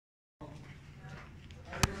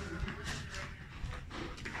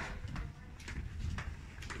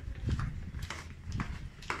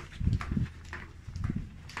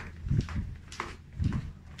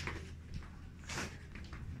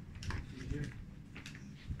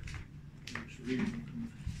Good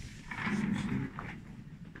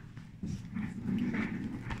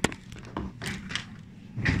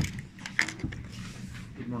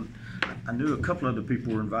morning. I knew a couple other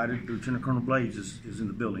people were invited. Lieutenant Colonel Blades is in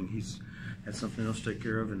the building. He's had something else to take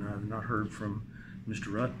care of, and I've not heard from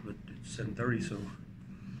Mr. Rutt, but it's 7:30, so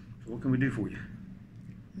what can we do for you?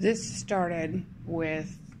 This started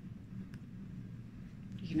with,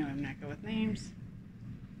 I'm not good with names.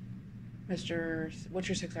 What's your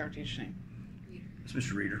 6-hour teacher's name? It's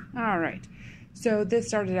Mr. Reeder. All right. So this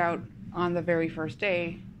started out on the very first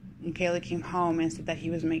day, and Kaylee came home and said that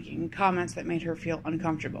he was making comments that made her feel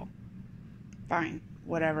uncomfortable. Fine,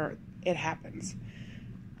 whatever, it happens.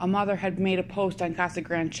 A mother had made a post on Casa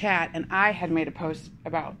Grande chat, and I had made a post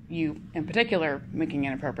about you in particular making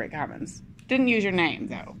inappropriate comments. Didn't use your name,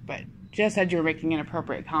 though, but just said you were making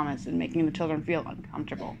inappropriate comments and making the children feel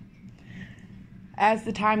uncomfortable. As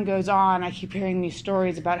the time goes on, I keep hearing these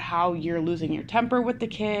stories about how you're losing your temper with the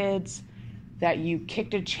kids, that you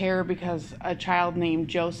kicked a chair because a child named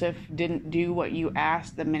Joseph didn't do what you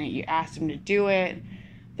asked the minute you asked him to do it,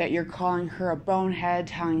 that you're calling her a bonehead,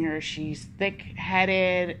 telling her she's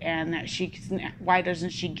thick-headed, and that why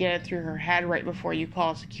doesn't she get it through her head right before you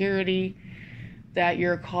call security, that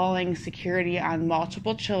you're calling security on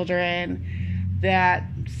multiple children, that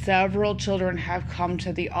several children have come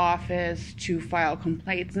to the office to file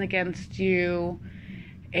complaints against you,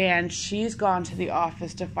 and she's gone to the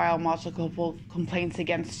office to file multiple complaints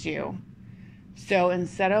against you. So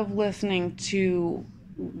instead of listening to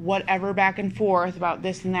whatever back and forth about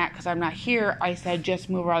this and that, because I'm not here, I said just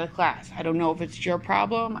move her out of the class. I don't know if it's your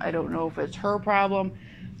problem, I don't know if it's her problem,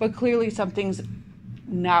 but clearly something's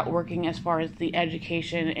not working as far as the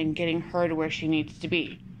education and getting her to where she needs to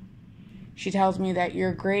be. She tells me that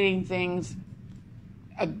you're grading things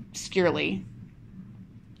obscurely.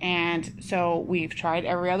 And so we've tried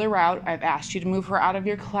every other route. I've asked you to move her out of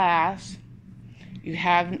your class. You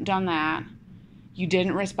haven't done that. You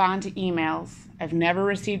didn't respond to emails. I've never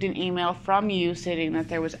received an email from you stating that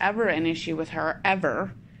there was ever an issue with her,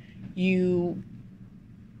 ever. You,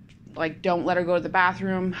 don't let her go to the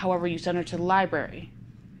bathroom. However, you send her to the library.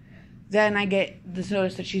 Then I get this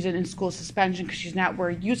notice that she's in school suspension because she's not where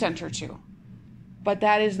you sent her to. But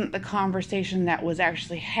that isn't the conversation that was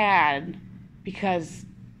actually had, because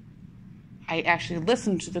I actually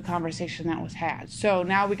listened to the conversation that was had. So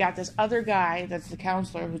now we got this other guy that's the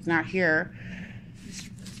counselor who's not here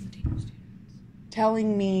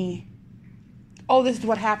telling me, oh, this is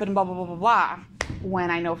what happened, blah, blah, blah, blah, blah,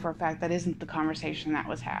 when I know for a fact that isn't the conversation that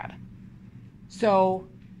was had. So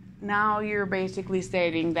now you're basically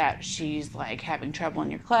stating that she's having trouble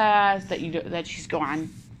in your class, that she's gone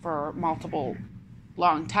for multiple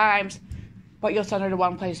long times, but you'll send her to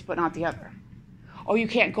one place but not the other. Oh, you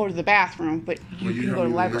can't go to the bathroom, but you can go to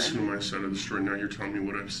the library. Listen to my side of the story. Now you're telling me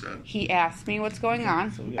what I've said. He asked me what's going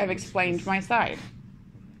on. I've explained my side.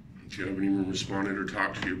 Okay, I haven't even responded or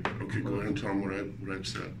talked to you. Okay, go ahead and tell him what I've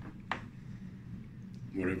said.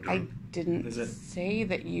 What I've done. I didn't say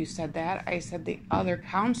that you said that. I said the other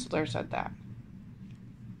counselor said that.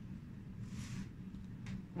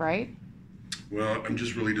 Right? Well, I'm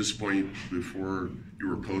just really disappointed before you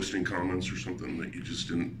were posting comments or something that you just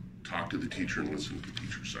didn't talk to the teacher and listen to the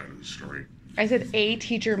teacher's side of the story. I said a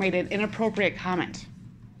teacher made an inappropriate comment.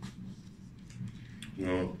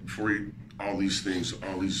 Well, all these things, I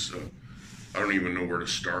don't even know where to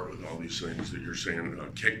start with all these things that you're saying.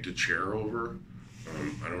 Kicked a chair over.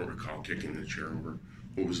 I don't recall kicking the chair over.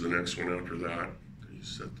 What was the next one after that? You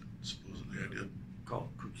said supposedly I did.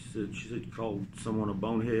 She said called someone a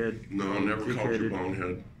bonehead. No, never called you a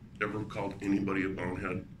bonehead. Never called anybody a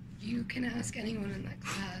bonehead. You can ask anyone in that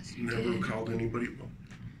class. Never called anybody a bonehead.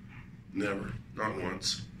 Never. Not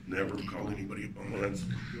once. Never called anybody a bonehead.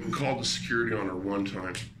 We called the security on her one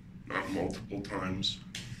time. Not multiple times.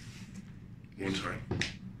 One time.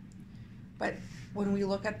 But when we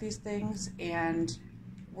look at these things and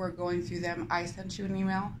we're going through them, I sent you an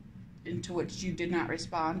email into which you did not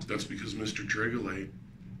respond. That's because Mr. Tregole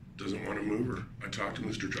doesn't want to move her. I talked to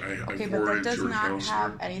Mr. Okay, but that does not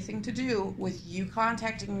have anything to do with you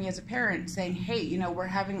contacting me as a parent saying, hey, we're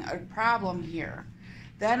having a problem here.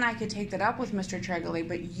 Then I could take that up with Mr. Tregole,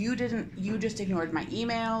 but you didn't. You just ignored my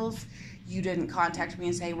emails. You didn't contact me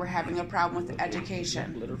and say we're having a problem with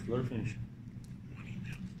education. Let her finish.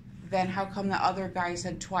 Then how come the other guy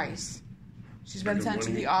said twice? She's been sent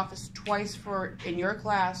to the office twice in your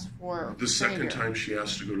class for the second time she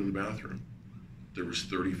asked to go to the bathroom. There was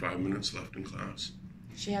 35 minutes left in class.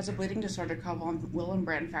 She has a bleeding disorder called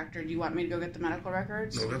Willenbrand factor. Do you want me to go get the medical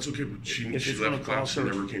records? No, that's okay, but she left class and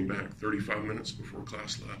never came back. 35 minutes before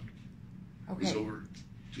class left. Okay. It was over.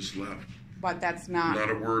 Just left. but that's not. Not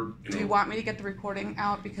a word. Do you want me to get the recording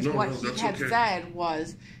out? Because No, what no, he that's had okay. said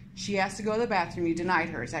was she has to go to the bathroom. You denied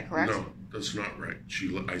her. Is that correct? No, that's not right.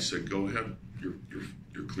 I said, go ahead.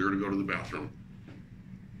 You're clear to go to the bathroom.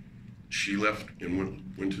 She left and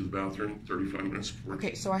went to the bathroom 35 minutes before.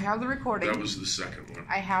 Okay, so I have the recording. That was the second one.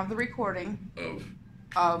 I have the recording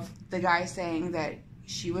of the guy saying that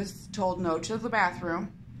she was told no to the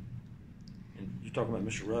bathroom. And you're talking about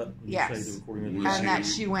Mr. Rutt? When Yes. You say the recording of the Was And he- that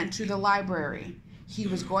she went to the library. He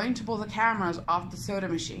was going to pull the cameras off the soda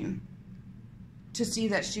machine to see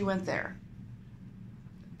that she went there.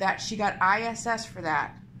 That she got ISS for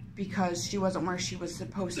that because she wasn't where she was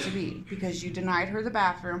supposed to be. Because you denied her the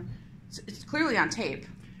bathroom. It's clearly on tape.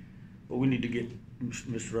 But we need to get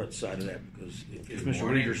Mr. Rutt's side of that, because if Mr.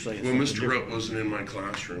 morning. Reeder's saying Well, something Mr. different- Rutt wasn't in my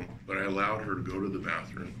classroom, but I allowed her to go to the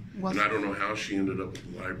bathroom. Was- And I don't know how she ended up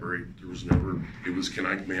at the library.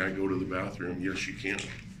 May I go to the bathroom? Yes, you can.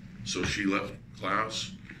 So she left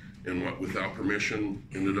class and without permission,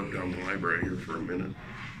 ended up down the library here for a minute,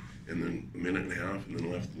 and then a minute and a half, and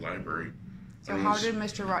then left the library. So how did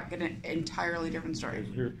Mr. Rutt get an entirely different story?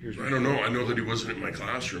 Here's I don't know. I know that he wasn't in my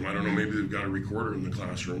classroom. I don't know. Maybe they've got a recorder in the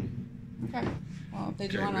classroom. Okay. Well,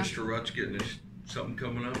 did you Okay, want to? Mr. Rutt's getting something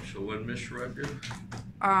coming up, so what did Mr. Rutt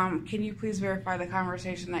do? Can you please verify the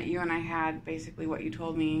conversation that you and I had, basically what you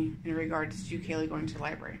told me in regards to Kaylee going to the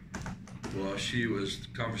library? Well, the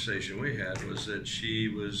conversation we had was that she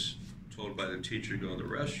was told by the teacher to go to the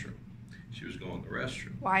restroom. She was going to the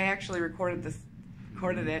restroom. Well, I actually recorded it,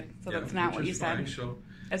 so Yeah, that's not which what you is said. fine. So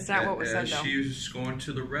It's not what was said, as though. she was going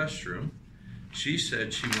to the restroom, she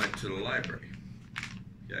said she went to the library.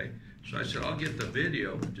 Okay? So I said, I'll get the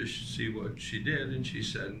video just to see what she did. And she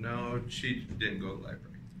said, no, she didn't go to the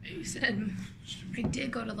library. You said I did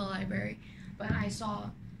go to the library, but I saw,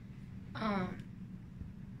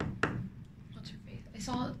 what's her face? I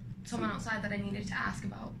saw someone outside that I needed to ask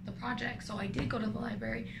about the project, so I did go to the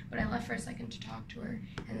library, but I left for a second to talk to her,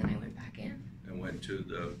 and then I went back in. And went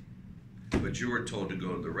to but you were told to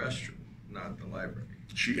go to the restroom, not the library.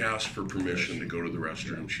 She asked for permission to go to the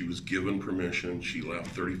restroom. She was given permission. She left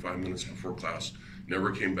 35 minutes before class,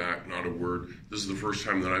 never came back, not a word. This is the first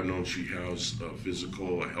time that I've known she has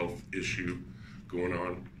a health issue going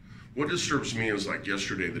on. What disturbs me is, like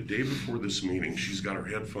yesterday, the day before this meeting, she's got her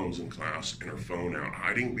headphones in class and her phone out,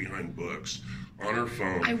 hiding behind books on her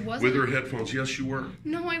phone. I wasn't. With her headphones. Yes, you were.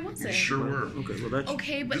 No, I You wasn't. sure were. Okay, well, that's...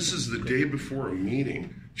 Okay, but This is the day before a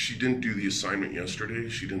meeting. She didn't do the assignment yesterday.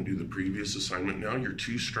 She didn't do the previous assignment. Now you're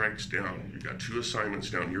 2 strikes down. You got 2 assignments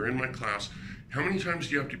down. You're in my class. How many times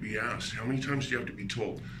do you have to be asked? How many times do you have to be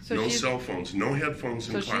told? So no she's- cell phones, no headphones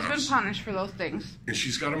in So class. she's been punished for those things. And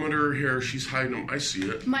she's got them under her hair. She's hiding them. I see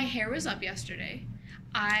it. my hair was up yesterday.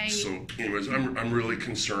 So, anyways, I'm really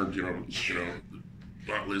concerned. You know,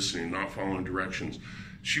 not listening, not following directions.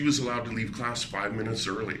 She was allowed to leave class 5 minutes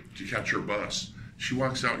early to catch her bus. She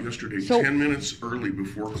walks out yesterday So- 10 minutes early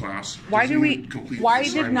before class. Why doesn't do we? even complete the Why did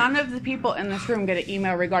assignment. none of the people in this room get an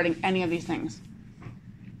email regarding any of these things?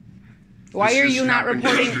 Why This are just you not happened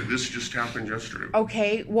reporting? yesterday. This just happened yesterday.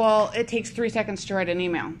 Okay, well, it takes 3 seconds to write an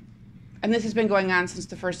email. And this has been going on since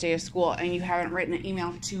the first day of school, and you haven't written an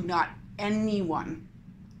email to not anyone.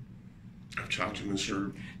 I've talked to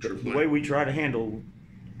Mr. The Triplett. way we try to handle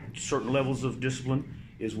certain levels of discipline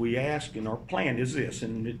is we ask, and our plan is this,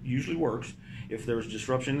 and it usually works. If there's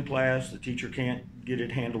disruption in the class, the teacher can't get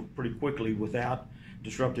it handled pretty quickly without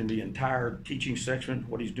disrupting the entire teaching section,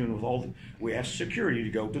 what he's doing with we ask security to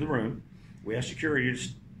go to the room. We ask security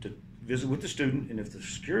to visit with the student, and if the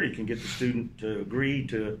security can get the student to agree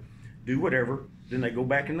to do whatever, then they go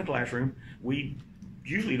back in the classroom. We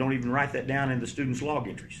usually don't even write that down in the students' log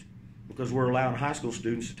entries, because we're allowing high school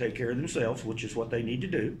students to take care of themselves, which is what they need to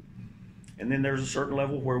do. And then there's a certain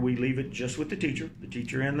level where we leave it just with the teacher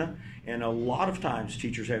and a lot of times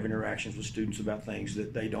teachers have interactions with students about things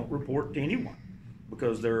that they don't report to anyone,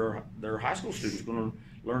 because they're high school students going to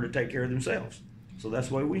learn to take care of themselves. So that's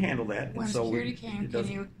the way we handle that. When And so security came, it can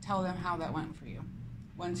doesn't- you tell them how that went for you?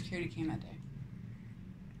 When security came that day?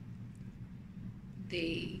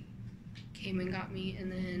 They came and got me,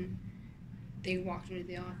 and then they walked me to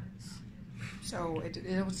the office. So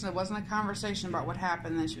it wasn't a conversation about what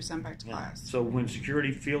happened, then she was sent back to Yeah. class. So when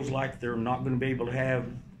security feels like they're not going to be able to have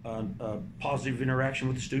a positive interaction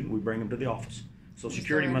with the student, we bring them to the office. So Was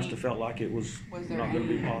security there must any- have felt like it was there not going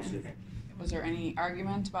to be any- positive. Was there any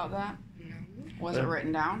argument about that? No. Was it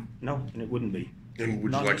written down? No, and it wouldn't be. And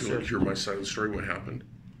would Not you like to necessarily. hear my side of the story? What happened?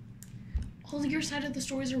 All your side of the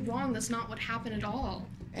stories are wrong. That's not what happened at all.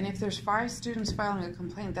 And if there's 5 students filing a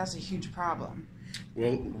complaint, that's a huge problem.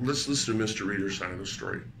 Well, let's listen to Mr. Reeder's side of the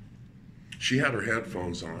story. She had her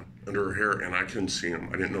headphones on under her hair, and I couldn't see them.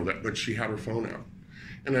 I didn't know that, but she had her phone out.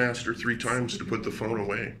 And I asked her 3 times to put the phone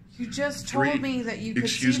away. You just told me that you could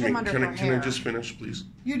see them under her hair. Can I just finish, please?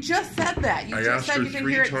 You just said that. You just said you could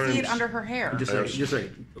hear it, see it under her hair. Just say,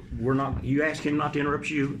 we're not. You ask him not to interrupt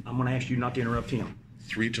you. I'm going to ask you not to interrupt him.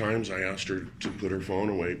 3 times I asked her to put her phone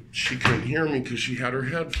away. She couldn't hear me because she had her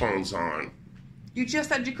headphones on. You just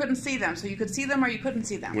said you couldn't see them, so you could see them or you couldn't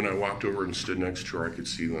see them. When I walked over and stood next to her, I could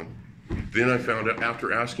see them. Then I found out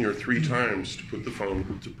after asking her 3 times to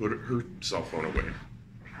put her cell phone away.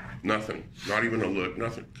 Nothing. Not even a look.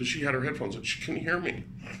 Nothing. Because she had her headphones on. She couldn't hear me.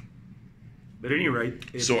 But at any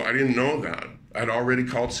rate... So I didn't know that. I'd already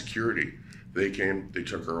called security. They came. They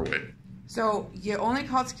took her away. So you only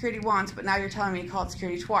called security once, but now you're telling me you called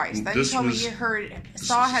security twice. Then you This told me was- you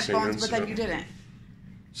saw headphones, but then incident. you didn't.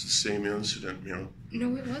 It's the same incident, you know.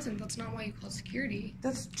 No, it wasn't. That's not why you called security.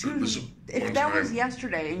 That's true. This If one that was time.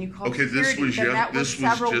 yesterday and you called Okay, this security, was then ye- that was this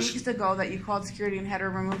was several just- weeks ago that you called security and had her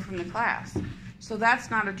removed from the class. So that's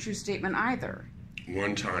not a true statement either.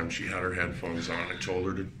 One time she had her headphones on. I told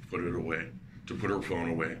her to put it away, to put her phone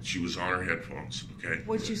away. She was on her headphones, okay?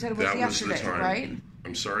 Which you said was That yesterday, was the time. right?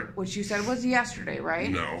 I'm sorry? Which you said was yesterday, right?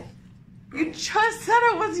 No. You just said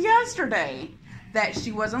it was yesterday. That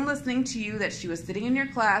she wasn't listening to you, that she was sitting in your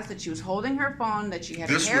class, that she was holding her phone, that she had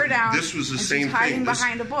her hair down, This was the and same she's hiding thing.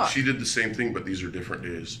 behind a book. She did the same thing, but these are different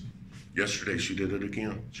days. Yesterday she did it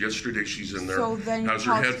again. Yesterday she's in there, So then you has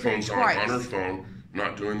her called headphones security on her twice. phone,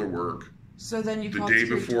 not doing the work. So then you The called day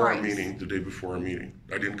security before our twice. meeting,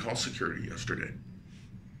 I didn't call security yesterday.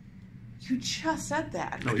 You just said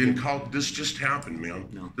that. I didn't call, this just happened, ma'am.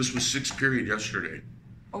 No. This was 6th period yesterday.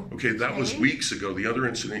 Okay, that was weeks ago. The other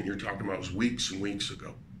incident you're talking about was weeks and weeks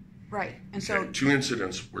ago. Right. And so, Okay, 2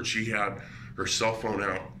 incidents where she had her cell phone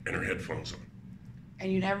out and her headphones on.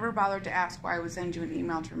 and you never bothered to ask why I would send you an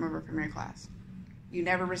email to remove her from your class. You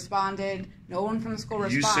never responded. No one from the school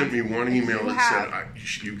responded. You sent me one If email you that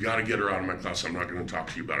said, you got to get her out of my class. I'm not going to talk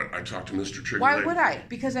to you about it. I talked to Mr. Trigger. Why would I?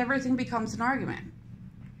 Because everything becomes an argument.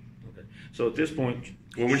 Okay. So at this point...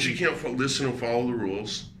 Well, when she can't listen and follow the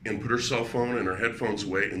rules and put her cell phone and her headphones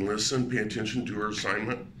away and listen, pay attention to her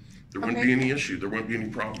assignment, there wouldn't be any issue. There wouldn't be any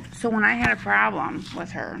problem. So when I had a problem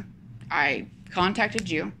with her, I contacted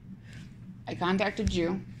you, and I contacted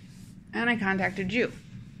you.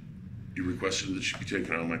 You requested that she be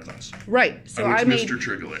taken out of my class. Right. So went I to made Mr.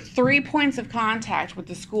 Trigger. 3 points of contact with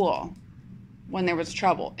the school when there was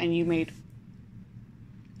trouble, and you made...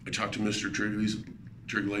 I talked to Mr. Trigger,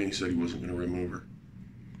 and he said he wasn't going to remove her.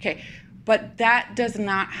 Okay, but that does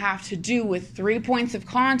not have to do with 3 points of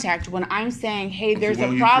contact when I'm saying, hey, there's well,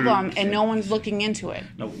 a you problem could've- and no one's looking into it.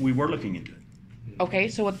 No, we were looking into it. Okay,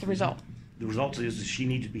 so what's the result? The result is that she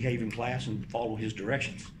needs to behave in class and follow his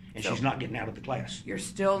directions. And she's not getting out of the class. You're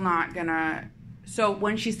still not gonna... So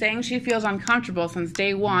when she's saying she feels uncomfortable since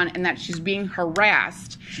day one and that she's being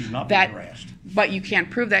harassed... She's not being harassed. But you can't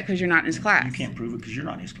prove that because you're not in his class. You can't prove it because you're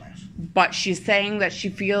not in his class. But she's saying that she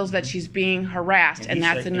feels that she's being harassed, and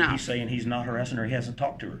that's And enough. he's saying he's not harassing her. He hasn't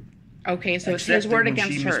talked to her. Okay, so it's Except his word that against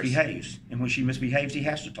when she hers. misbehaves. And when she misbehaves, he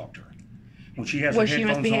has to talk to her. When she has Was her she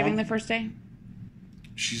headphones misbehaving on, the first day?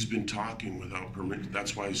 She's been talking without permission.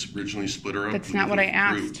 That's why I originally split her up. That's with not what the I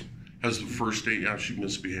asked. group. Has the first day, yeah, she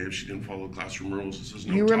misbehaved. She didn't follow classroom rules. It says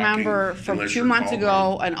no You talking remember from unless 2 you're months called ago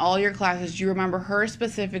on. and all your classes, do you remember her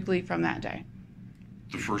specifically from that day?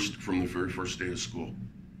 From the very first day of school.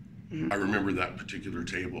 Mm-hmm. I remember that particular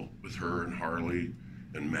table with her and Harley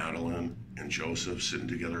and Madeline and Joseph sitting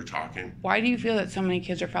together talking. Why do you feel that so many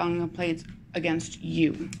kids are filing complaints against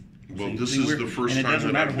you? Well, this See, is the first and it time doesn't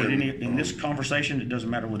that matter I've what been... in this conversation, it doesn't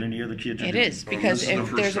matter what any other kids are It doing. is, because this is the if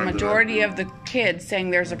first there's a time that I've majority been- of the kids saying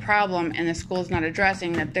there's a problem and the school's not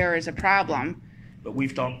addressing that there is a problem, But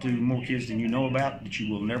we've talked to more kids than you know about, that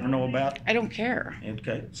you will never know about. I don't care.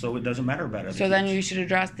 Okay, so it doesn't matter about other So then kids. you should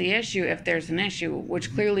address the issue if there's an issue,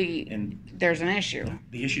 which clearly And there's an issue.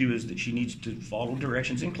 the issue is that she needs to follow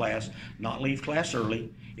directions in class, not leave class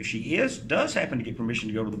early. If she does happen to get permission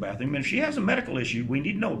to go to the bathroom, and if she has a medical issue, we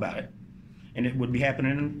need to know about it. And it would be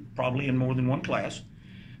happening probably in more than one class.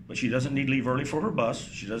 But she doesn't need to leave early for her bus.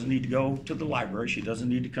 She doesn't need to go to the library. She doesn't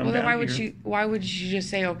need to come Well, down then here. why would she just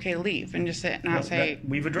say, okay, leave, and just not Well, say,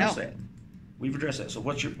 we've addressed no. that. We've addressed that. So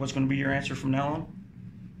what's going to be your answer from now on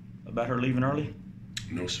about her leaving early?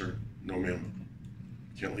 No, sir. No, ma'am.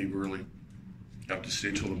 Can't leave early. Have to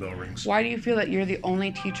stay till the bell rings. Why do you feel that you're the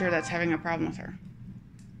only teacher that's having a problem with her?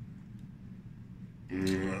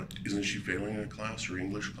 Isn't she failing a class or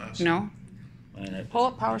English class? No? And that, Pull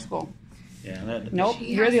up Power School. yeah, that, Nope,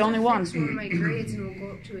 She you're has the to only one. fix one of my grades and we'll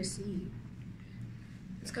go up to a C.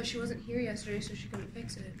 It's because she wasn't here yesterday, so she couldn't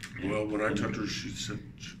fix it. Well, when I talked to her, she said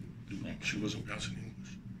she wasn't passing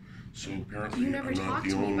English. So apparently, You never I'm not talked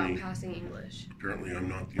the to me only. about passing English. Apparently, I'm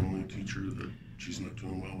not the only teacher that she's not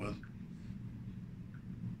doing well with.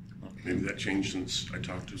 Maybe that changed since I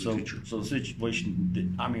talked to the teacher. So the situation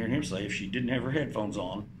that I'm hearing him say, if she didn't have her headphones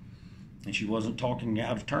on and she wasn't talking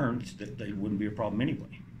out of turn, that they wouldn't be a problem anyway.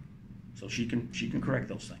 So she can correct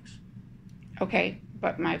those things. Okay,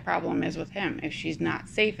 but my problem is with him. If she's not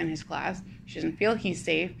safe in his class, she doesn't feel he's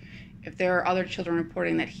safe. If there are other children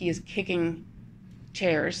reporting that he is kicking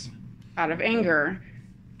chairs out of anger,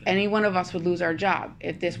 any one of us would lose our job.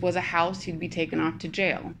 If this was a house, he'd be taken off to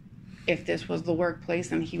jail. If this was the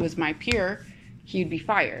workplace and he was my peer, he'd be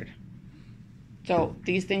fired. So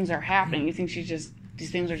these things are happening. You think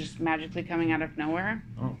these things are just magically coming out of nowhere?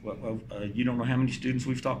 Oh, well, you don't know how many students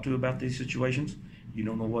we've talked to about these situations. You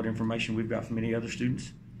don't know what information we've got from any other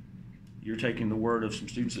students. You're taking the word of some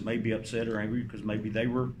students that may be upset or angry because maybe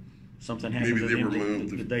something happened Maybe to they them were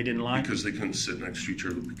moved that they didn't like. because they couldn't sit next to each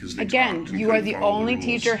other because they Again, talked and you are couldn't the follow only rules.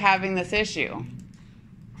 teacher having this issue.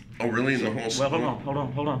 Oh, really? In the whole school? Well,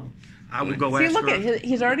 hold on. I will go See, ask look her.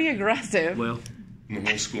 he's already aggressive. Well, In the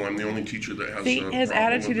whole school, I'm the only teacher that has See, a his problem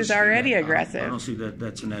attitude with is the already student. I don't aggressive. see that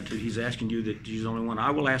that's an attitude. He's asking you that she's the only one.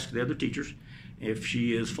 I will ask the other teachers if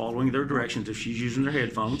she is following their directions, if she's using their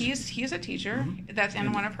headphones. He's a teacher that's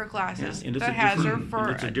in one of her classes and it's that a has her different- for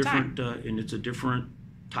and it's a a different time. and it's a different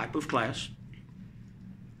type of class.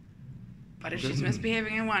 But if she's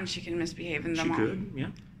misbehaving in one, she can misbehave in them She all. could, yeah.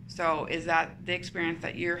 So is that the experience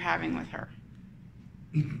that you're having with her?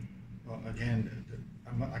 Well, again,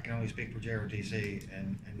 I can only speak for JRTC,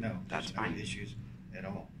 and no, That's there's no fine. issues at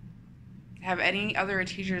all. Have any other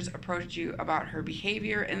teachers approached you about her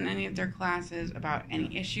behavior in any of their classes, about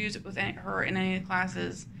any issues with her in any of the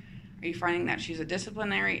classes? Are you finding that she's a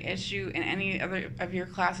disciplinary issue in any other of your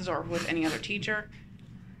classes or with any other teacher?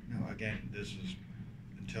 No, again, this is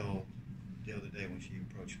until the other day when she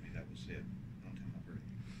approached me, that was it. I don't think I've heard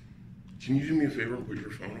it. Can you do me a favor and put your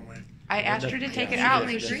phone away? I asked her to take it Yeah, out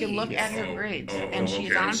she so did she could look at her Oh, grades, oh, and she's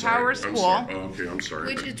okay, on I'm sorry. Power I'm School. sorry. Oh, okay, I'm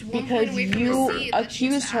sorry. Which is one point Because away from you a C that accused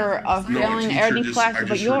she's her at. of No, a failing teacher any just- classes I but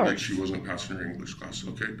just heard that yours. she wasn't passing her English class.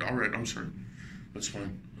 Okay, all right, I'm sorry. That's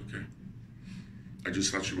fine. Okay. I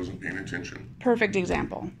just thought she wasn't paying attention. Perfect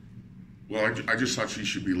example. Well, I just thought she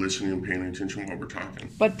should be listening and paying attention while we're talking.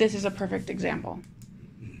 But this is a perfect example.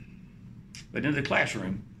 But in the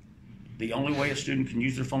classroom, the only way a student can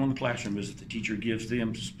use their phone in the classroom is if the teacher gives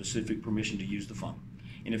them specific permission to use the phone.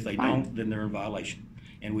 And if they Fine. don't, then they're in violation.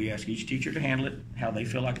 And we ask each teacher to handle it how they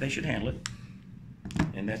feel like they should handle it.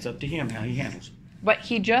 And that's up to him how he handles it. But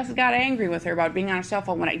he just got angry with her about being on a cell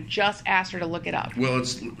phone when I just asked her to look it up. Well,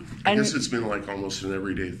 I And- guess it's been like almost an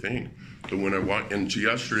everyday thing. But when I walked into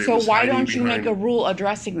yesterday, it So was why hiding don't you behind- make a rule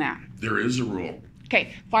addressing that? There is a rule.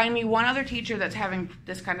 Okay, find me one other teacher that's having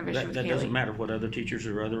this kind of issue with That Kaylee. doesn't matter what other teachers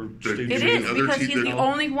or other The- students. It is, because he's the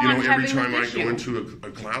only one every having time this I go issue. into a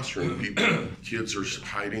classroom, kids are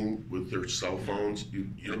hiding with their cell phones. You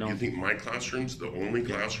think my classroom's the only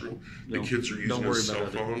classroom the kids are using a cell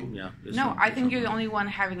phone? Yeah. No, I think you're the only one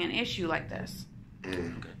having an issue like this. Okay.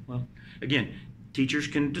 Well, again, teachers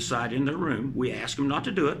can decide in their room. We ask them not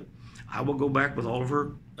to do it. I will go back with all of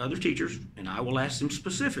her other teachers, and I will ask them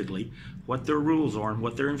specifically what their rules are and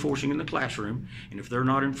what they're enforcing in the classroom. And if they're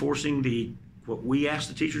not enforcing what we ask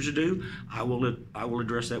the teachers to do, I will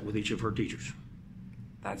address that with each of her teachers.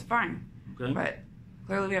 That's fine. Okay. But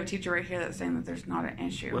clearly we have a teacher right here that's saying that there's not an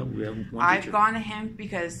issue. Well, we have one I've teacher. gone to him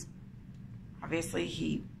because obviously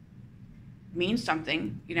he means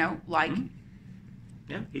something, like,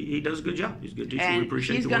 Yeah, he does a good job. He's a good teacher. We and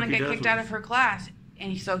appreciate he's the going work to he get does. kicked out of her class.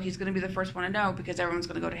 And so he's going to be the first one to know because everyone's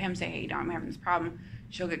going to go to him and say, hey, I'm having this problem.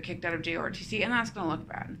 She'll get kicked out of JRTC, and that's going to look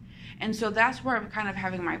bad. And so that's where I'm kind of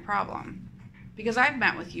having my problem. Because I've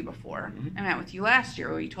met with you before. Mm-hmm. I met with you last year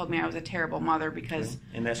where you told me I was a terrible mother because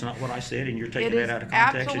And that's not what I said, and you're taking it is that out of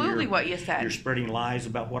context. absolutely and what you said. You're spreading lies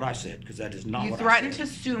about what I said, because that is not You what threatened I to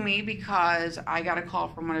said. sue me because I got a call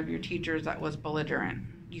from one of your teachers that was belligerent.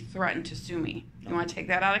 You threatened to sue me. You want to take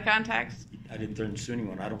that out of context? I didn't threaten to sue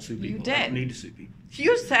anyone. I don't sue You people. did. I don't need to sue people.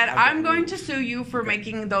 You said, I've got I'm going rules. to sue you for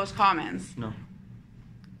making those comments. No.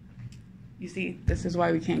 You see, this is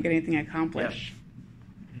why we can't get anything accomplished.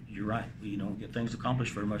 You're right. You don't get things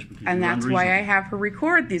accomplished very much because And you're that's why I unreasonable. have her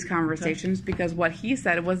record these conversations because what he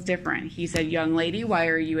said was different. He said, young lady, why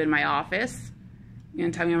are you in my office? You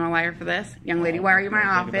gonna tell me I'm a liar for this? Young lady, why are you in my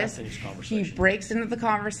I'll think about office? this He conversation. breaks into the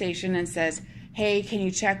conversation and says, hey, can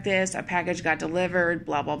you check this? A package got delivered,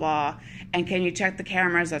 blah, blah, blah. And can you check the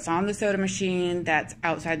cameras that's on the soda machine that's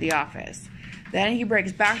outside the office? Then he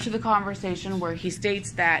breaks back to the conversation where he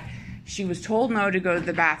states that she was told no to go to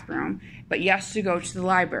the bathroom, but yes to go to the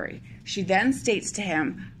library. She then states to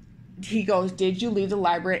him, he goes, did you leave the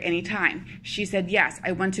library at any time? She said, yes,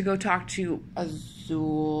 I went to go talk to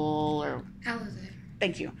Azul, or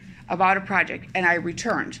thank you, about a project, and I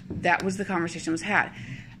returned. That was the conversation was had.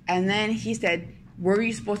 And then he said, were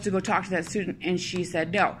you supposed to go talk to that student? And she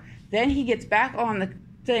said no. Then he gets back on the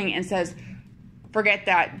thing and says, forget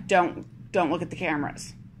that, don't look at the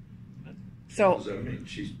cameras. So what does that mean?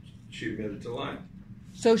 She admitted to lying.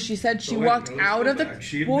 So she said she So walked let's out go of the. back.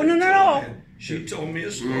 She Well, admitted no. to lying. She told me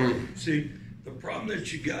a story. See, the problem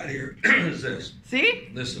that you got here is this. See?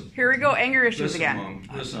 Listen. Here we go, anger issues Listen, again. Mom.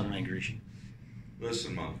 That's not an anger issue.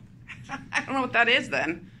 Listen, Mom. I don't know what that is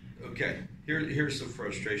then. Okay, here's the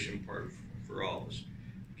frustration part for all of us.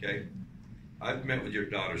 Okay, I've met with your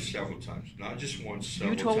daughter several times, not just once.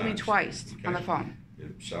 Several You told times. me twice on the Okay? phone.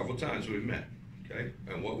 Several times we've met. Okay,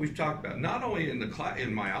 and what we've talked about, not only in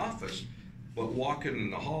in my office, but walking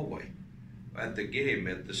in the hallway, at the game,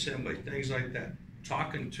 at the assembly, things like that.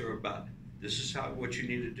 Talking to her about this is what you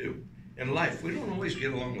need to do in life. We don't always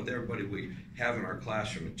get along with everybody we have in our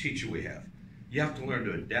classroom, and teacher we have. You have to learn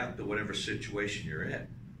to adapt to whatever situation you're in.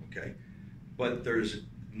 Okay, but there's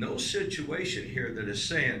no situation here that is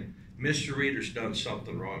saying Mr. Reeder's done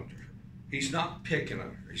something wrong to her. He's not picking on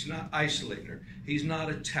her. He's not isolating her. He's not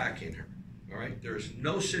attacking her. All right? There's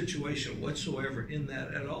no situation whatsoever in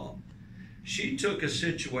that at all. She took a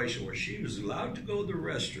situation where she was allowed to go to the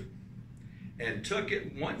restroom and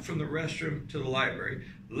went from the restroom to the library,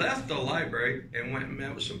 left the library, and went and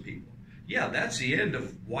met with some people. Yeah, that's the end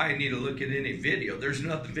of why I need to look at any video. There's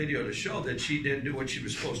nothing video to show that she didn't do what she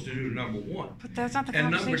was supposed to do, number one. But that's not the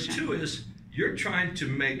And conversation. number two is you're trying to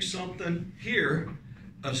make something here,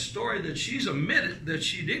 a story that she's admitted that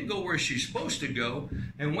she didn't go where she's supposed to go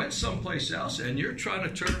and went someplace else, and you're trying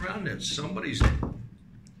to turn around and somebody's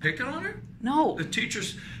picking on her? No. The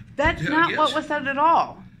teachers. That's I not guess. what was said at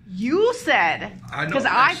all. You said, I know because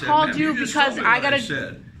what I said, called ma'am. you just because told me I what got I to.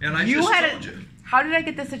 said, and I You just had told it. you. How did I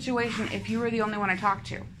get this situation if you were the only one I talked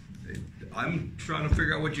to? I'm trying to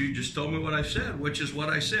figure out what you just told me what I said, which is what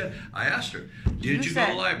I said. I asked her, did you go to said-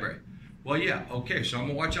 the library? Well, yeah, okay, so I'm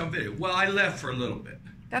going to watch on video. Well, I left for a little bit.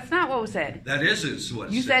 That's not what was said. That isn't what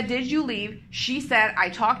it You said, did you leave? She said, I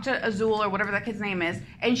talked to Azul or whatever that kid's name is,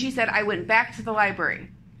 and she said, I went back to the library.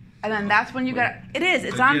 And then that's when you got it. Is.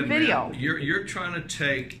 It's on Again, video. ma'am, you're trying to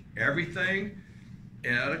take everything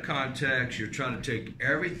out of context. You're trying to take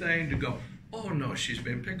everything to go, oh, no, she's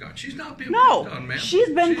been picked on. She's not being picked on, No, ma'am. she's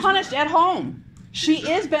been She's punished not. at home. She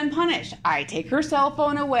is been punished. I take her cell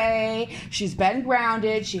phone away. She's been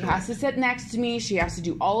grounded. She has to sit next to me. She has to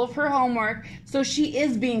do all of her homework. So she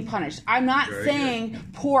is being punished. I'm not Very saying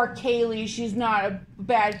poor Kaylee, she's not a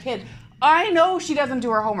bad kid. I know she doesn't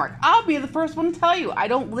do her homework. I'll be the first one to tell you. I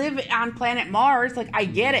don't live on planet Mars. Like, I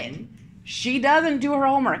get it. She doesn't do her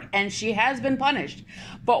homework, and she has been punished.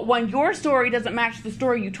 But when your story doesn't match the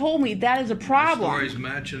story you told me, that is a problem. My story's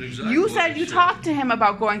matching exactly You what said it you should. talked to him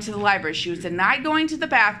about going to the library. She was denied going to the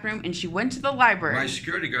bathroom, and she went to the library. My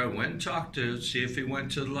security guard went and talked to see if he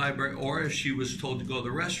went to the library or if she was told to go to the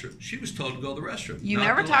restroom. She was told to go to the restroom. You not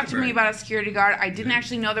never the talked to me library. about a security guard. I didn't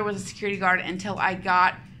actually know there was a security guard until I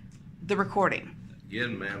got the recording.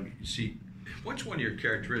 Again, ma'am, you see, what's one of your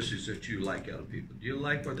characteristics that you like out of people? Do you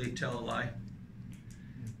like where they tell a lie?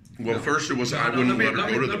 Well, first it was I wouldn't let her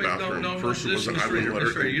go to the bathroom. First it was I wouldn't let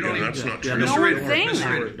her. You don't And need that's to- not Yeah, true. No Mr. one's Reed, saying Mr.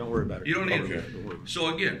 that. Reed, Don't worry about it. You don't need Okay. to.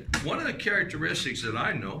 So again, one of the characteristics that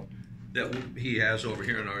I know that he has over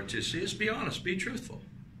here in RTC is be honest, be truthful.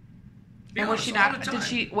 Be And was honest she all not? the Did time.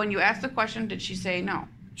 she? When you asked the question, did she say no?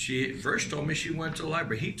 She first told me she went to the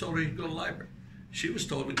library. He told her to go to the library. She was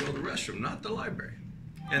told to go to the restroom, not the library.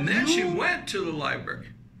 And then she went to the library,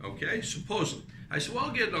 okay, supposedly. I said, well,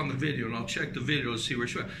 I'll get it on the video, and I'll check the video to see where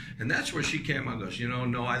she went. And that's where she came out and goes,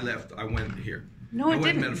 no, I left. I went here. No, I it went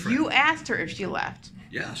and met a didn't. friend. You asked her if she left.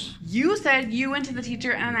 Yes. You said you went to the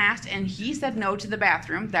teacher and asked, and he said no to the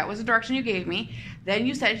bathroom. That was the direction you gave me. Then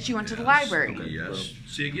you said she went to the library. Okay, yes.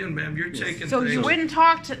 See, again, ma'am, you're taking So things. you went and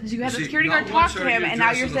talked to, you had the See, security not guard talk once to are him, you and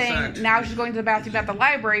now you're addressing the saying fact. now she's going to the bathroom at the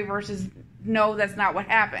library versus no, that's not what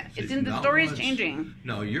happened. It's in the Not story is once. changing.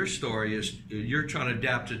 No, your story is you're trying to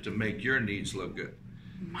adapt it to make your needs look good.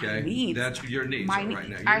 Okay, needs. that's what your needs My are ne- right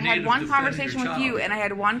now. I Your need had of one defending conversation your with you, child. and I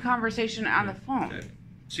had one conversation on the phone. Okay.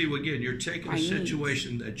 See, well, again, you're taking My a needs.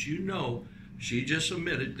 situation that you know she just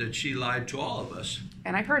admitted that she lied to all of us.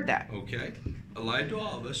 And I heard that. Okay, lied to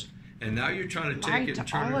all of us, and now you're trying to Lied take it and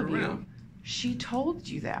to turn all it of you. around. She told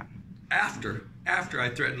you that. After I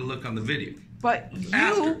threatened to look on the video. But you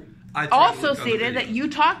After I also threatened on the stated that video. you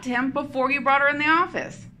talked to him before you brought her in the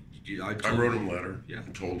office. I wrote him a letter. Yeah.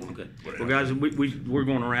 And told him. Okay. what Well, happened. guys, we're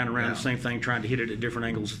going around and around Yeah. the same thing, trying to hit it at different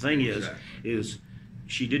angles. The thing Exactly. is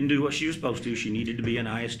she didn't do what she was supposed to. She needed to be an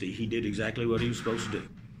ISD. He did exactly what he was supposed to do.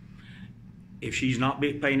 If she's not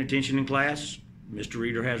paying attention in class, Mr.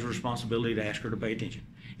 Reader has a responsibility to ask her to pay attention.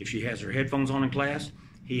 If she has her headphones on in class,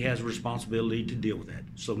 he has a responsibility to deal with that.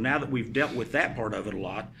 So now that we've dealt with that part of it a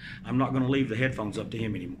lot, I'm not going to leave the headphones up to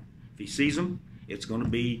him anymore. If he sees them, it's going to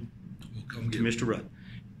be We'll come to get Mr. Rudd.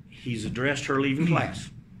 He's addressed her leaving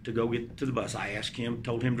class to go get to the bus. I asked him,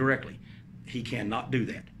 told him directly, he cannot do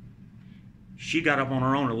that. She got up on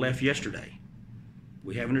her own and left yesterday.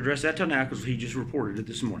 We haven't addressed that till now because he just reported it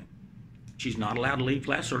this morning. She's not allowed to leave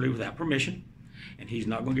class early without permission, and he's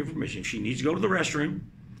not going to give her permission. If she needs to go to the restroom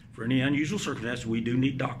for any unusual circumstance, we do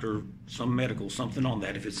need some medical, something on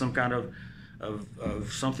that. If it's some kind of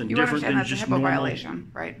something You different understand than that's a just HIPAA normal.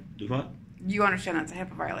 violation, right? Do what? You understand that's a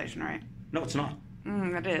HIPAA violation, right? No, it's not.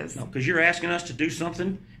 It is. No, because you're asking us to do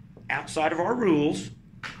something outside of our rules,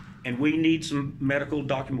 and we need some medical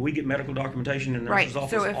document. We get medical documentation in the Right. nurse's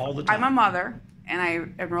office So if all the time. I'm a mother and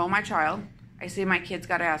I enroll my child, I see my kid's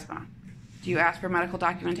got asthma. Do you ask for medical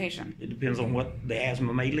documentation? It depends on what the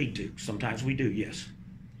asthma may lead to. Sometimes we do, yes.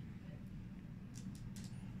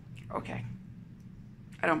 Okay.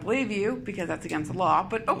 I don't believe you because that's against the law,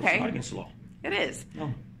 but No, It's not okay. against the law. It is.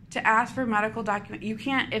 No. To ask for medical document, you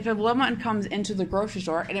can't, if a woman comes into the grocery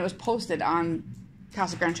store, and it was posted on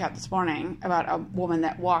Casa Grande Chat this morning about a woman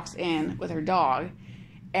that walks in with her dog,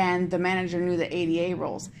 and the manager knew the ADA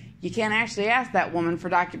rules. You can't actually ask that woman for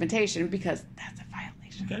documentation because that's a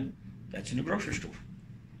violation. Okay. That's in the grocery store.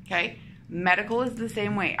 Okay? Medical is the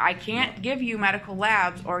same way. I can't give you medical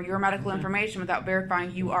labs or your medical information without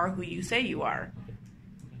verifying you are who you say you are.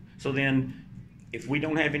 So then, if we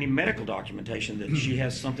don't have any medical documentation that she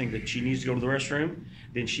has something that she needs to go to the restroom,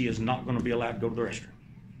 then she is not going to be allowed to go to the restroom.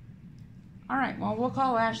 All right, well, we'll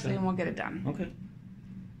call Ashley Okay. and we'll get it done. Okay.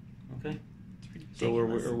 Okay. So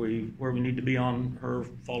are we where we need to be on her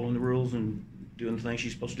following the rules and doing the things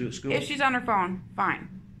she's supposed to do at school? If she's on her phone, fine.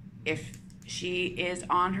 If she is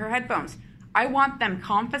on her headphones, I want them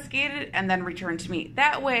confiscated and then returned to me.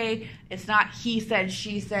 That way, it's not he said,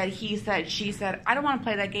 she said, he said, she said. I don't want to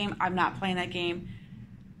play that game. I'm not playing that game.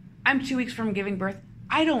 I'm 2 weeks from giving birth.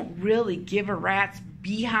 I don't really give a rat's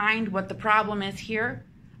behind what the problem is here.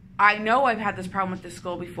 I know I've had this problem with this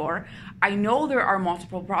school before. I know there are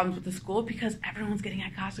multiple problems with the school because everyone's getting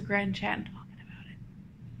at Casa Grande Chat and talking about it.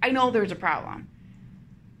 I know there's a problem.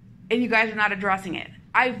 And you guys are not addressing it.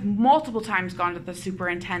 I've multiple times gone to the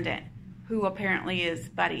superintendent, who apparently is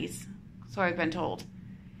buddies, so I've been told.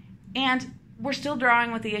 And we're still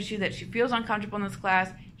drawing with the issue that she feels uncomfortable in this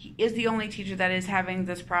class. He is the only teacher that is having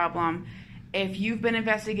this problem. If you've been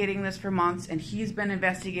investigating this for months and he's been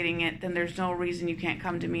investigating it, then there's no reason you can't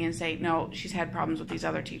come to me and say, no, she's had problems with these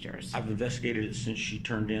other teachers. I've investigated it since she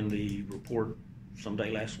turned in the report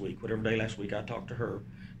someday last week. Whatever day last week I talked to her,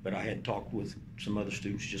 but I had talked with some other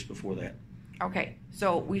students just before that. Okay,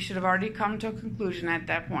 so we should have already come to a conclusion at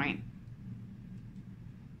that point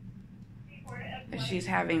that she's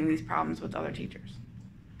having these problems with other teachers.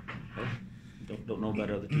 Okay? Don't know about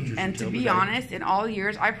other teachers. And to until be today. honest, in all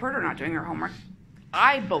years, I've heard her not doing her homework.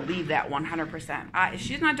 I believe that 100%. If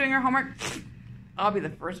she's not doing her homework, I'll be the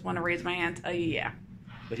first one to raise my hand and tell you, yeah.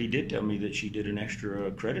 But he did tell me that she did an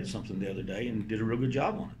extra credit something the other day and did a real good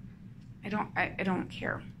job on it. I don't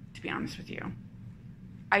care, to be honest with you.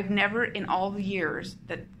 I've never, in all the years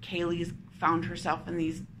that Kaylee's found herself in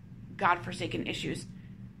these godforsaken issues,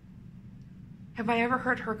 have I ever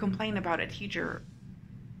heard her complain about a teacher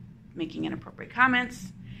making inappropriate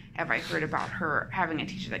comments? Have I heard about her having a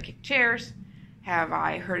teacher that kicked chairs? Have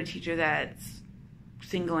I heard a teacher that's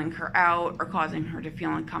singling her out or causing her to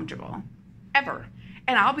feel uncomfortable? Ever.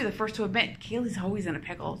 And I'll be the first to admit, Kaylee's always in a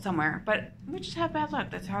pickle somewhere, but we just have bad luck.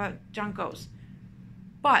 That's how that junk goes.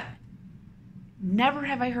 But never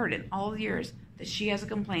have I heard in all the years that she has a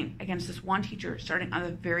complaint against this one teacher starting on the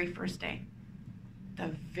very first day. The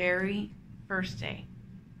very first day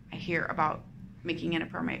I hear about making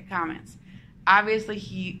inappropriate comments.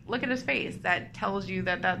 Obviously, look at his face. That tells you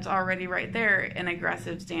that that's already right there, an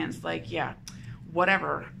aggressive stance. Like, yeah,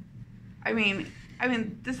 whatever. I mean,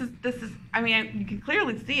 this is. I mean, you can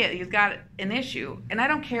clearly see it. He's got an issue, and I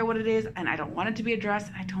don't care what it is, and I don't want it to be addressed.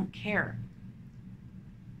 And I don't care.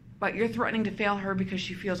 But you're threatening to fail her because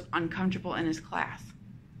she feels uncomfortable in his class.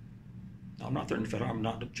 No, I'm not threatening to fail her. I'm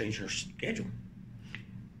not to change her schedule.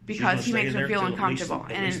 Because he makes her feel uncomfortable.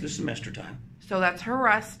 At least the semester time. So that's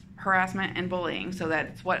harassment and bullying. So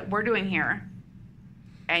that's what we're doing here.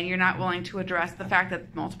 and you're not willing to address the fact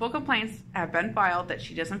that multiple complaints have been filed that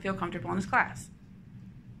she doesn't feel comfortable in this class.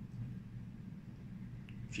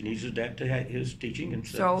 She needs to adapt to his teaching, and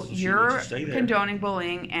So she needs you're to stay there. condoning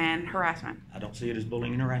bullying and harassment. I don't see it as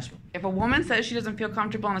bullying and harassment. If a woman says she doesn't feel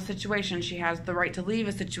comfortable in a situation, she has the right to leave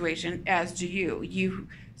a situation, as do you. You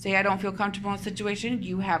say, I don't feel comfortable in a situation,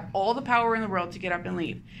 you have all the power in the world to get up and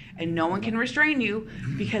leave. And no one can restrain you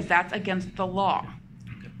because that's against the law.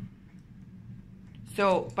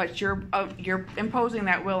 So, but you're imposing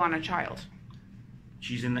that will on a child.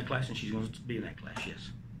 She's in that class, and she's going to be in that class,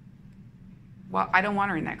 yes. Well, I don't want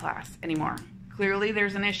her in that class anymore. Clearly,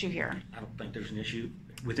 there's an issue here. I don't think there's an issue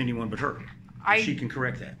with anyone but her. She can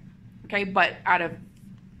correct that. Okay, but out of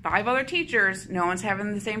 5 other teachers, no one's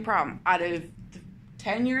having the same problem. Out of the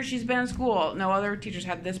 10 years she's been in school, no other teachers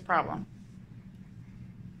had this problem.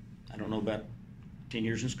 I don't know about 10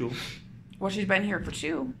 years in school. Well, she's been here for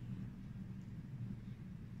 2.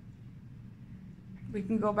 We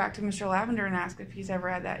can go back to Mr. Lavender and ask if he's ever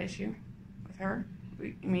had that issue with her.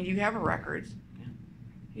 I mean, you have her records.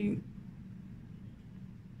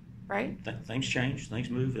 Right? Things change, things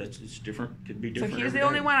move. It's different. Could be different. So he's every the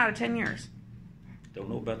only day. one out of 10 years. Don't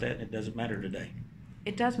know about that, and it doesn't matter today.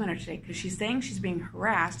 It does matter today because she's saying she's being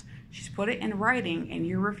harassed. She's put it in writing, and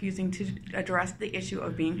you're refusing to address the issue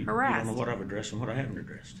of being harassed. You don't know what I've addressed and what I haven't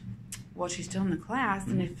addressed. Well, she's still in the class,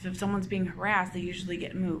 and if someone's being harassed, they usually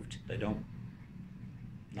get moved. They don't.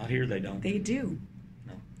 Not here, they don't. They do.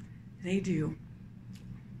 No. They do.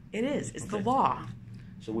 It is. It's the Okay. law.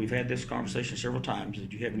 So we've had this conversation several times.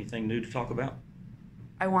 Did you have anything new to talk about?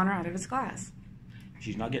 I want her out of his class.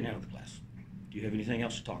 She's not getting out of the class. Do you have anything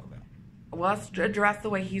else to talk about? Well, let's address the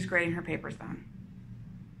way he's grading her papers then.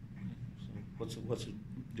 So what's the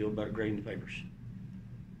deal about grading the papers?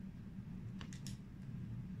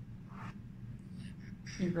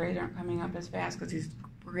 Your grades aren't coming up as fast because he's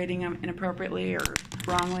grading them inappropriately or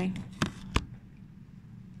wrongly.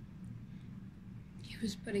 He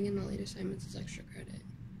was putting in the late assignments as extra credit.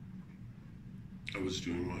 I was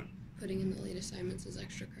doing what? Putting in the late assignments as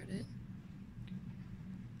extra credit.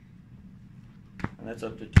 And that's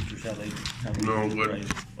up to teachers how they No, use the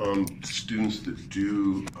grades. but students that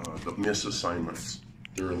do the miss assignments,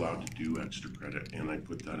 they're allowed to do extra credit, and I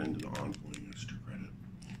put that into the ongoing extra credit.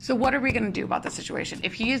 So what are we going to do about the situation?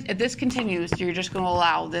 If this continues, you're just going to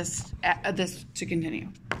allow this to continue,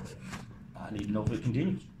 I need to know if it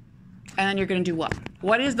continues. and then you're going to do what?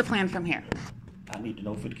 What is the plan from here? I need to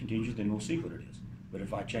know if it continues, then we'll see what it is. But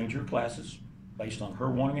if I change her classes based on her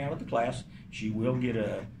wanting out of the class, she will get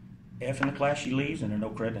a F in the class she leaves and a no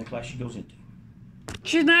credit in the class she goes into.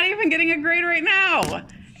 She's not even getting a grade right now.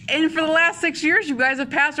 And for the last 6 years, you guys have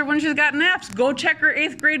passed her when she's gotten Fs. Go check her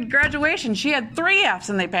 8th grade graduation. She had 3 Fs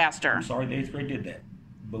and they passed her. I'm sorry the 8th grade did that,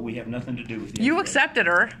 but we have nothing to do with the 8th You grade. accepted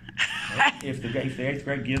her. If the 8th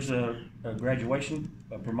grade gives a graduation,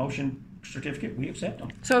 a promotion certificate, we accept them.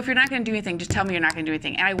 So if you're not going to do anything, just tell me you're not going to do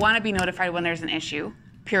anything. And I want to be notified when there's an issue,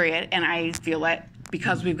 period. And I feel that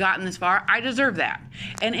because we've gotten this far, I deserve that.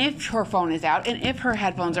 And if her phone is out and if her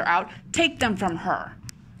headphones are out, take them from her.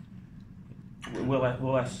 We'll ask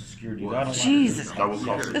the security. I don't Jesus. I will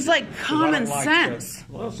call It's like common sense.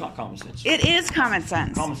 Well, it's not common sense. It is common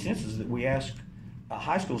sense. Common sense is that we ask a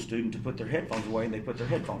high school student to put their headphones away and they put their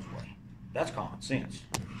headphones away. That's common sense.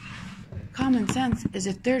 Common sense is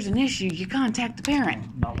if there's an issue, you contact the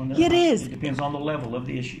parent. Not when they're It not. is. It depends on the level of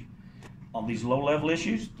the issue. On these low-level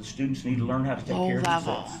issues, the students need to learn how to take Low care of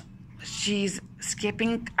level. themselves. She's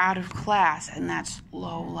skipping out of class, and that's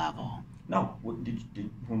low level. No,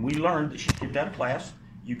 when we learned that she skipped out of class,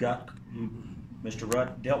 Mr.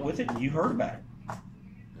 Rutt dealt with it, and you heard about it.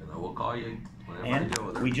 And I will call you whenever I deal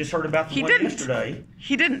with And her. we just heard about the He one didn't. yesterday.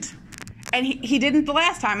 He didn't. And he didn't the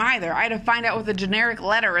last time either. I had to find out with a generic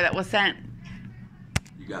letter that was sent.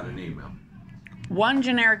 You got an email. One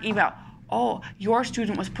generic email. Oh, your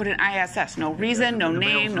student was put in ISS. No reason, no The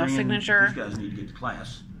bell's name, no ringing. signature. These guys need to get to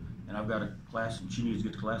class. And I've got a class, and she needs to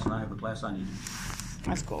get to class, and I have a class I need to.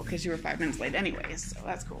 That's cool, because you were 5 minutes late anyways, so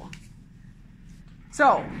that's cool.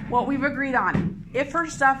 So, what we've agreed on, if her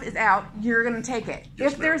stuff is out, you're going to take it.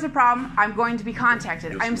 Yes, If there's a problem, I'm going to be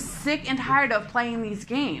contacted. Yes, I'm ma'am. sick and tired of playing these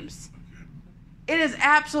games. It is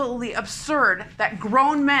absolutely absurd that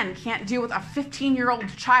grown men can't deal with a 15-year-old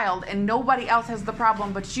child and nobody else has the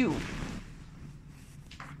problem but you.